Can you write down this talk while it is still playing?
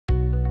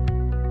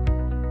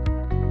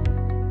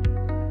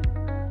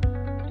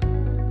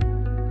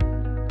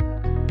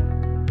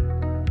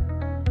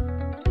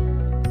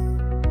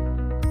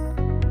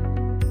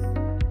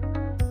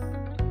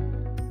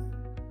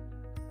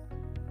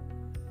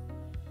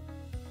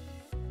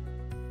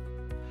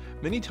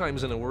Many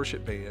times in a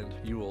worship band,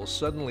 you will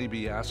suddenly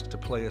be asked to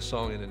play a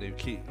song in a new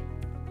key.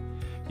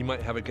 You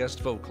might have a guest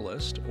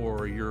vocalist,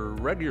 or your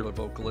regular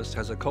vocalist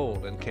has a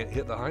cold and can't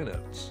hit the high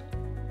notes.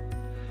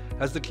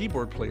 As the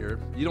keyboard player,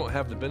 you don't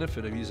have the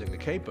benefit of using the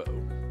capo,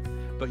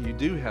 but you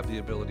do have the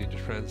ability to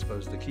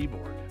transpose the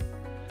keyboard.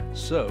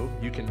 So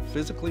you can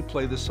physically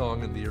play the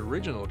song in the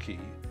original key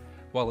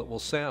while it will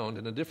sound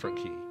in a different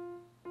key.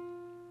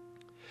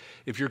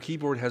 If your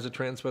keyboard has a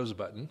transpose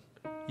button,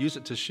 use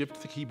it to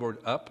shift the keyboard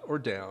up or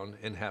down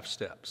in half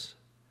steps.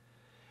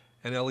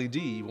 An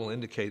LED will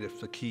indicate if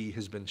the key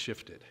has been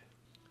shifted.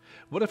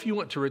 What if you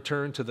want to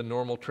return to the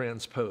normal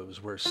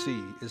transpose where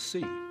C is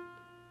C?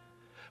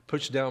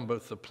 Push down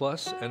both the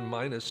plus and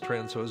minus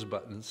transpose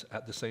buttons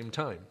at the same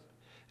time,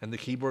 and the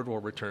keyboard will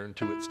return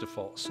to its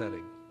default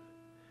setting.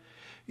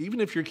 Even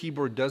if your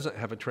keyboard doesn't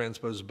have a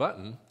transpose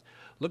button,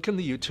 look in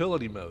the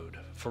utility mode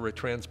for a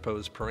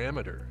transpose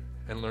parameter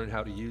and learn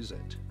how to use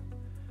it.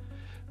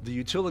 The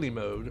utility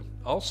mode,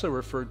 also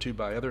referred to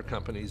by other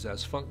companies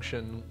as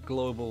function,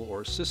 global,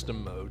 or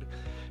system mode,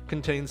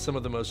 contains some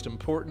of the most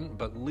important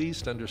but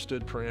least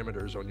understood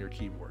parameters on your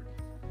keyboard.